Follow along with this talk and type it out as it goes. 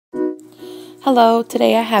Hello,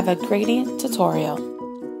 today I have a gradient tutorial.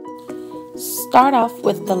 Start off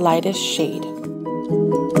with the lightest shade.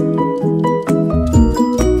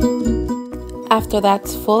 After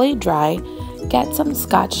that's fully dry, get some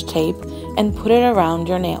Scotch tape and put it around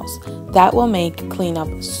your nails. That will make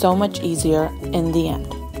cleanup so much easier in the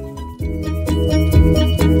end.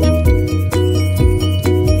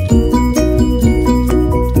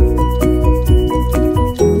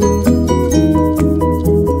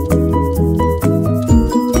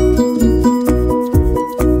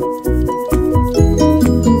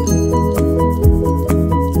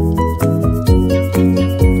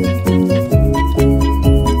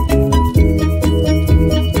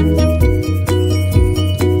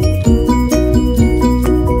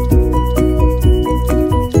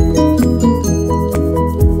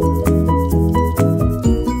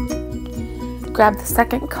 Grab the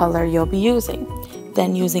second color you'll be using.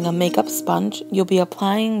 Then using a makeup sponge, you'll be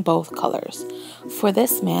applying both colors. For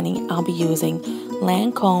this mani, I'll be using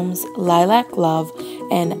Lancome's Lilac Love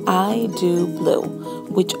and I Do Blue,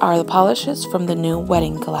 which are the polishes from the new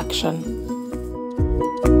wedding collection.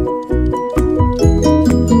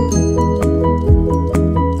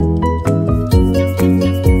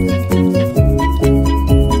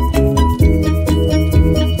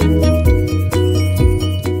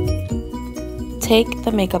 Take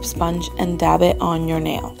the makeup sponge and dab it on your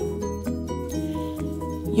nail.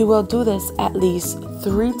 You will do this at least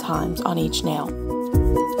 3 times on each nail.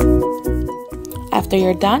 After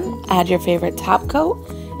you're done, add your favorite top coat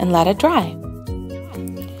and let it dry.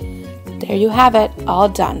 There you have it, all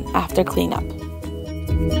done after cleanup.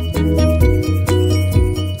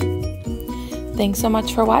 Thanks so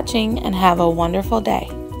much for watching and have a wonderful day.